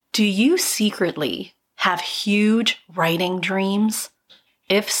Do you secretly have huge writing dreams?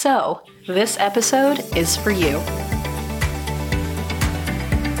 If so, this episode is for you.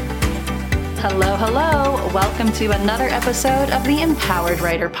 Hello, hello. Welcome to another episode of the Empowered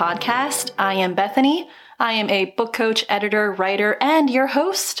Writer Podcast. I am Bethany. I am a book coach, editor, writer, and your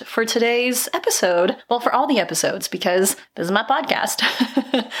host for today's episode. Well, for all the episodes, because this is my podcast.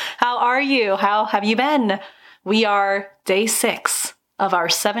 How are you? How have you been? We are day 6 of our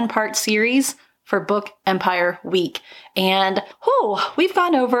 7-part series for Book Empire Week. And we've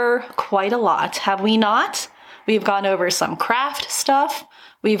gone over quite a lot, have we not? We've gone over some craft stuff.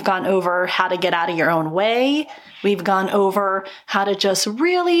 We've gone over how to get out of your own way. We've gone over how to just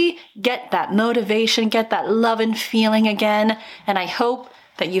really get that motivation, get that love and feeling again. And I hope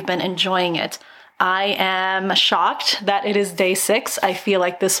that you've been enjoying it. I am shocked that it is day 6. I feel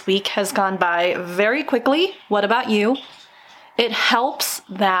like this week has gone by very quickly. What about you? It helps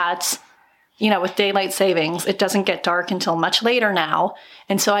that, with daylight savings, it doesn't get dark until much later now.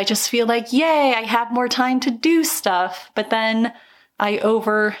 And so I just feel like, yay, I have more time to do stuff. But then I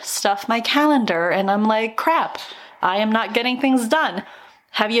overstuff my calendar and I'm like, crap, I am not getting things done.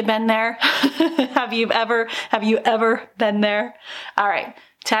 Have you been there? Have you ever been there? All right.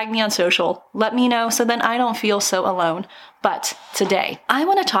 Tag me on social. Let me know so then I don't feel so alone. But today, I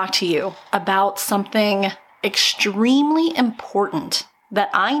want to talk to you about something extremely important that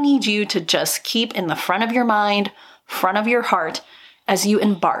I need you to just keep in the front of your mind, front of your heart, as you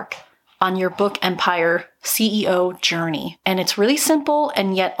embark on your Book Empire CEO journey. And it's really simple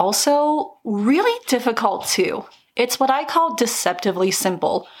and yet also really difficult too. It's what I call deceptively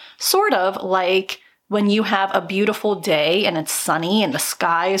simple, sort of like when you have a beautiful day and it's sunny and the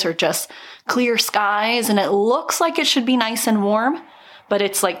skies are just clear skies and it looks like it should be nice and warm, but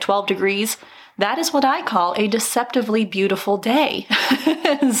it's like 12 degrees. That is what I call a deceptively beautiful day.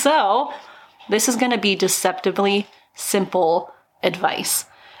 So this is going to be deceptively simple advice,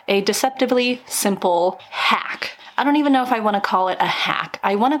 a deceptively simple hack. I don't even know if I want to call it a hack.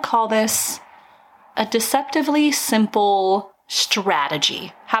 I want to call this a deceptively simple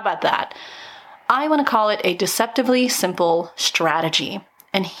strategy. How about that? I want to call it a deceptively simple strategy.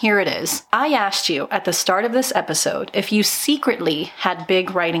 And here it is. I asked you at the start of this episode if you secretly had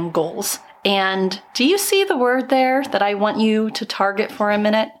big writing goals. And do you see the word there that I want you to target for a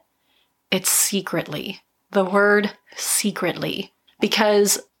minute? It's secretly. The word secretly.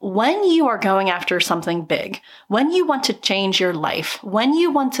 Because when you are going after something big, when you want to change your life, when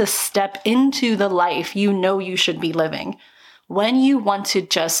you want to step into the life you know you should be living, when you want to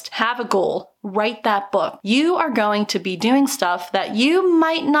just have a goal, write that book, you are going to be doing stuff that you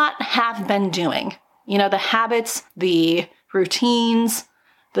might not have been doing. The habits, the routines,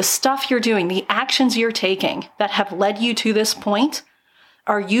 the stuff you're doing, the actions you're taking that have led you to this point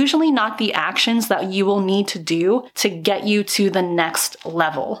are usually not the actions that you will need to do to get you to the next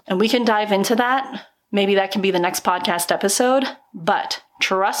level. And we can dive into that. Maybe that can be the next podcast episode. But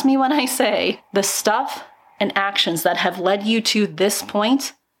trust me when I say the stuff and actions that have led you to this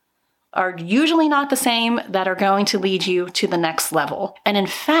point are usually not the same that are going to lead you to the next level. And in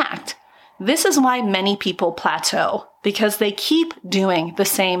fact, this is why many people plateau, because they keep doing the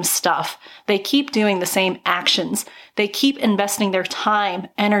same stuff. They keep doing the same actions. They keep investing their time,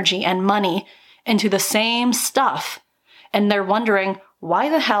 energy, and money into the same stuff. And they're wondering, why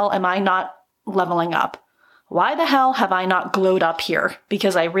the hell am I not leveling up? Why the hell have I not glowed up here?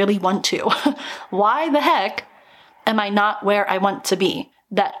 Because I really want to. Why the heck am I not where I want to be?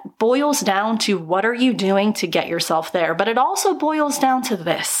 That boils down to what are you doing to get yourself there? But it also boils down to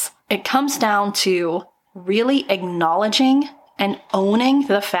this. It comes down to really acknowledging and owning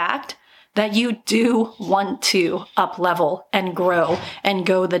the fact that you do want to up-level and grow and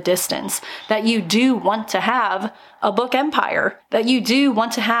go the distance, that you do want to have a book empire, that you do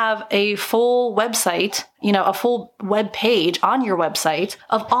want to have a full website, a full web page on your website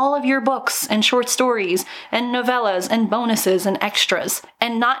of all of your books and short stories and novellas and bonuses and extras,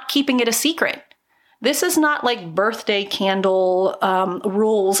 and not keeping it a secret. This is not like birthday candle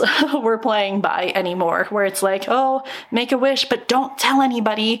rules we're playing by anymore, where it's like, oh, make a wish, but don't tell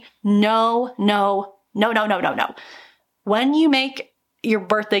anybody. No. When you make your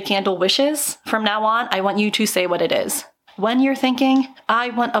birthday candle wishes from now on, I want you to say what it is. When you're thinking, I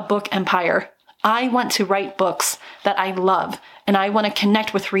want a book empire, I want to write books that I love, and I want to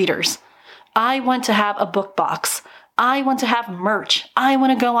connect with readers. I want to have a book box. I want to have merch. I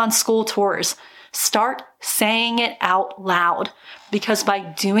want to go on school tours. Start saying it out loud, because by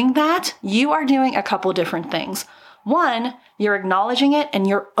doing that, you are doing a couple different things. One, you're acknowledging it and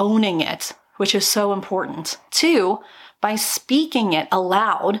you're owning it, which is so important. Two, by speaking it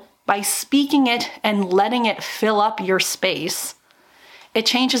aloud, by speaking it and letting it fill up your space, it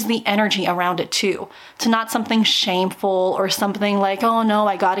changes the energy around it too, to not something shameful or something like, oh no,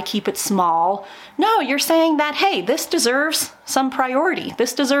 I gotta keep it small. No, you're saying that, hey, this deserves some priority.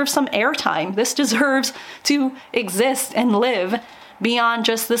 This deserves some airtime. This deserves to exist and live beyond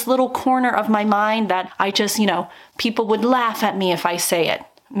just this little corner of my mind that I just, people would laugh at me if I say it.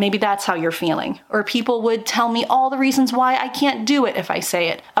 Maybe that's how you're feeling. Or people would tell me all the reasons why I can't do it if I say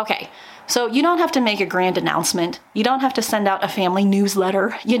it. Okay. So you don't have to make a grand announcement. You don't have to send out a family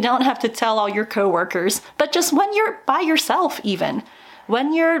newsletter. You don't have to tell all your coworkers. But just when you're by yourself even,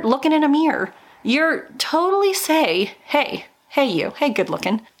 when you're looking in a mirror, you're totally say, hey you, hey good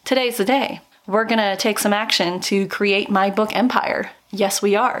looking, today's the day. We're gonna take some action to create my book empire. Yes,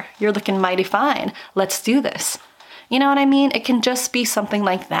 we are. You're looking mighty fine. Let's do this. You know what I mean? It can just be something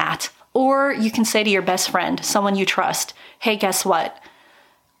like that. Or you can say to your best friend, someone you trust, hey, guess what?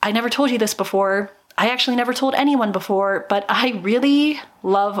 I never told you this before. I actually never told anyone before, but I really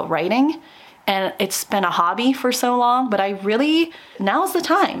love writing and it's been a hobby for so long, but now's the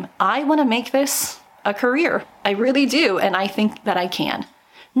time. I want to make this a career. I really do. And I think that I can.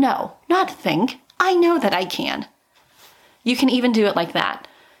 No, not think. I know that I can. You can even do it like that.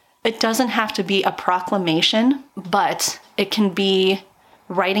 It doesn't have to be a proclamation, but it can be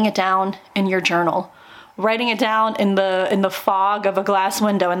writing it down in your journal. Writing it down in the fog of a glass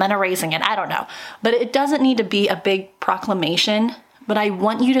window and then erasing it. I don't know. But it doesn't need to be a big proclamation, but I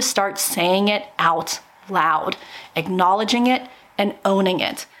want you to start saying it out loud, acknowledging it and owning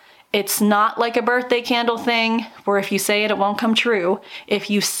it. It's not like a birthday candle thing where if you say it, it won't come true. If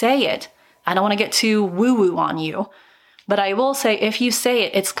you say it, I don't want to get too woo-woo on you, but I will say if you say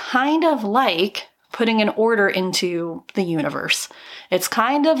it, it's kind of like putting an order into the universe. It's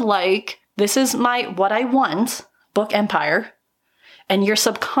kind of like, this is what I want, book empire, and your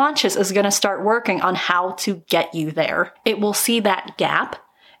subconscious is going to start working on how to get you there. It will see that gap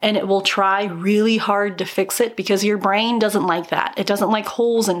and it will try really hard to fix it because your brain doesn't like that. It doesn't like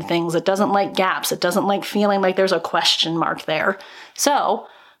holes in things. It doesn't like gaps. It doesn't like feeling like there's a question mark there. So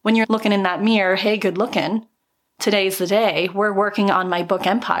when you're looking in that mirror, hey, good looking, today's the day, we're working on my book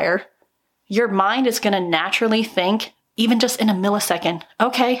empire. Your mind is going to naturally think, even just in a millisecond,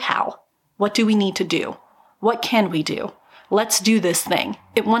 okay, how? What do we need to do? What can we do? Let's do this thing.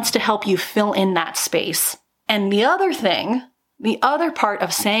 It wants to help you fill in that space. And the other part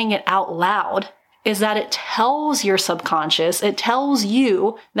of saying it out loud is that it tells your subconscious, it tells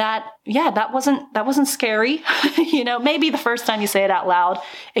you that, yeah, that wasn't scary. Maybe the first time you say it out loud,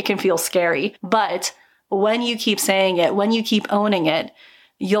 it can feel scary. But when you keep saying it, when you keep owning it,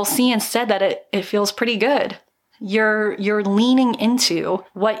 you'll see instead that it feels pretty good. You're leaning into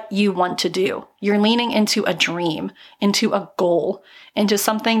what you want to do. You're leaning into a dream, into a goal, into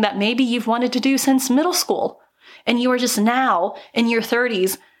something that maybe you've wanted to do since middle school. And you are just now in your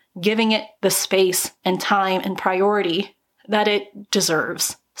 30s giving it the space and time and priority that it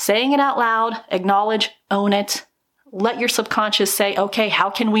deserves. Saying it out loud, acknowledge, own it, let your subconscious say, okay, how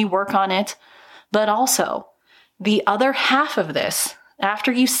can we work on it? But also, the other half of this,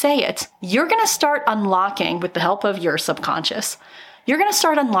 after you say it, you're going to start unlocking, with the help of your subconscious, you're going to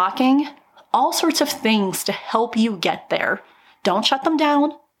start unlocking all sorts of things to help you get there. Don't shut them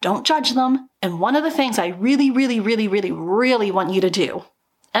down. Don't judge them. And one of the things I really, really, really, really, really want you to do,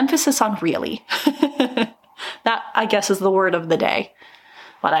 emphasis on really, that I guess is the word of the day.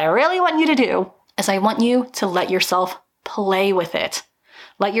 What I really want you to do is I want you to let yourself play with it.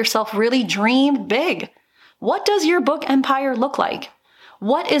 Let yourself really dream big. What does your book empire look like?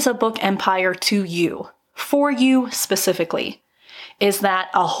 What is a book empire to you? For you specifically? Is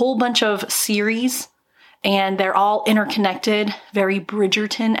that a whole bunch of series and they're all interconnected, very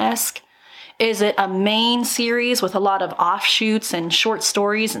Bridgerton-esque? Is it a main series with a lot of offshoots and short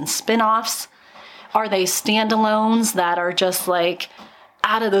stories and spin-offs? Are they standalones that are just like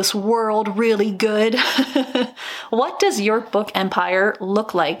out of this world, really good? What does your book empire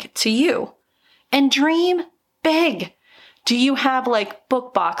look like to you? And dream big. Do you have like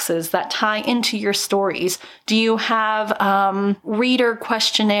book boxes that tie into your stories? Do you have reader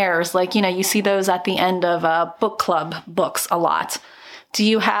questionnaires? Like, you see those at the end of book club books a lot. Do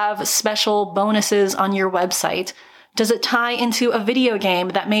you have special bonuses on your website? Does it tie into a video game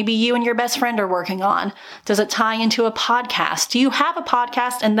that maybe you and your best friend are working on? Does it tie into a podcast? Do you have a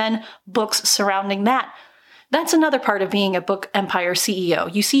podcast and then books surrounding that? That's another part of being a book empire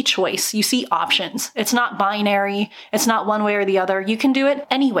CEO. You see choice, you see options. It's not binary. It's not one way or the other. You can do it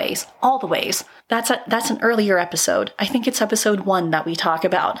anyways, all the ways. That's an earlier episode. I think it's episode 1 that we talk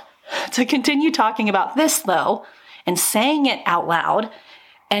about. To continue talking about this though, and saying it out loud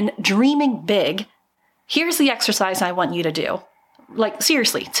and dreaming big, here's the exercise I want you to do. Like,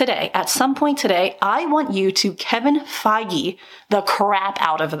 seriously, today, at some point today, I want you to Kevin Feige the crap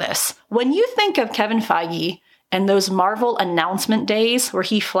out of this. When you think of Kevin Feige and those Marvel announcement days where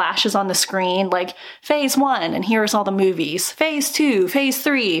he flashes on the screen like phase 1, and here's all the movies, phase 2, phase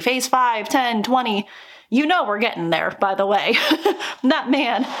 3, phase 5, 10, 20, you know we're getting there, by the way. That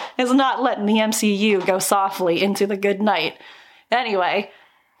man is not letting the MCU go softly into the good night. Anyway,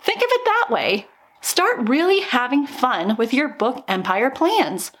 think of it that way. Start really having fun with your book empire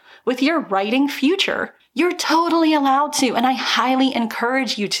plans, with your writing future. You're totally allowed to, and I highly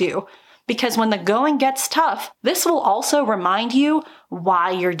encourage you to, because when the going gets tough, this will also remind you why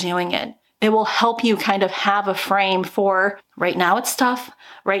you're doing it. It will help you kind of have a frame for, right now it's tough,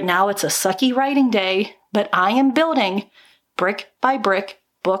 right now it's a sucky writing day, but I am building brick by brick,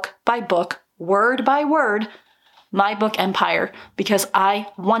 book by book, word by word, my book empire, because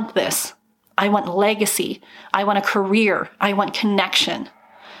I want this. I want legacy. I want a career. I want connection.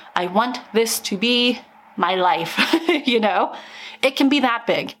 I want this to be my life, you know? It can be that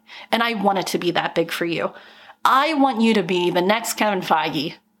big, and I want it to be that big for you. I want you to be the next Kevin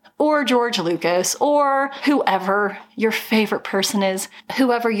Feige, or George Lucas, or whoever your favorite person is,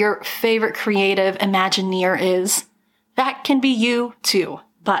 whoever your favorite creative Imagineer is. That can be you too,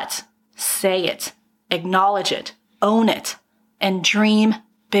 but say it, acknowledge it, own it, and dream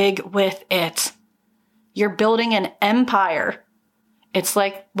big with it. You're building an empire. It's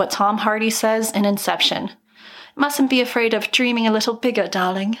like what Tom Hardy says in Inception. Mustn't be afraid of dreaming a little bigger,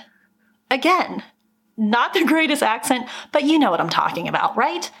 darling. Again, not the greatest accent, but you know what I'm talking about,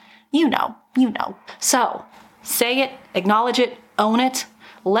 right? You know. So, say it, acknowledge it, own it.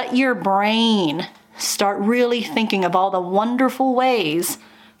 Let your brain start really thinking of all the wonderful ways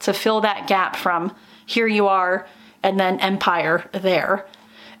to fill that gap from here you are and then empire there.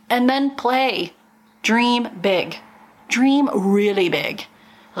 And then play. Dream big. Dream really big.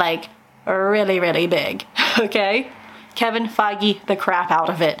 Like, really, really big. Okay? Kevin Feige the crap out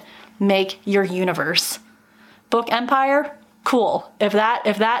of it. Make your universe. Book empire? Cool. If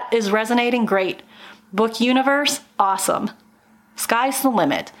that is resonating, great. Book universe? Awesome. Sky's the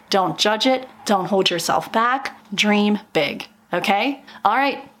limit. Don't judge it. Don't hold yourself back. Dream big. Okay? All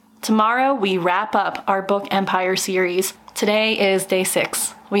right. Tomorrow we wrap up our book empire series. Today is day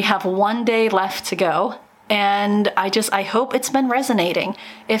 6. We have 1 day left to go, and I hope it's been resonating.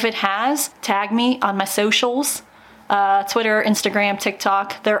 If it has, tag me on my socials, Twitter, Instagram,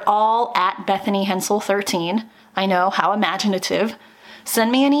 TikTok. They're all at Bethany Hensel 13. I know, how imaginative.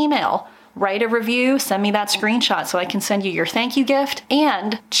 Send me an email, write a review, send me that screenshot so I can send you your thank you gift,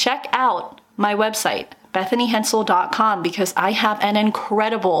 and check out my website, BethanyHensel.com, because I have an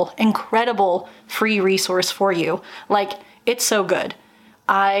incredible free resource for you. Like, it's so good.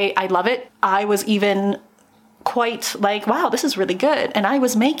 I love it. I was even quite like, wow, this is really good. And I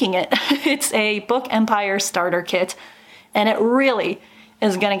was making it. It's a book empire starter kit, and it really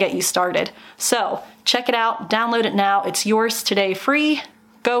is going to get you started. So check it out. Download it now. It's yours today free.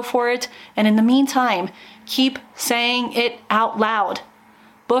 Go for it. And in the meantime, keep saying it out loud.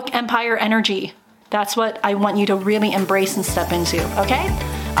 Book empire energy. That's what I want you to really embrace and step into. Okay?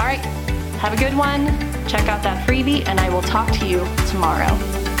 All right. Have a good one. Check out that freebie, and I will talk to you tomorrow.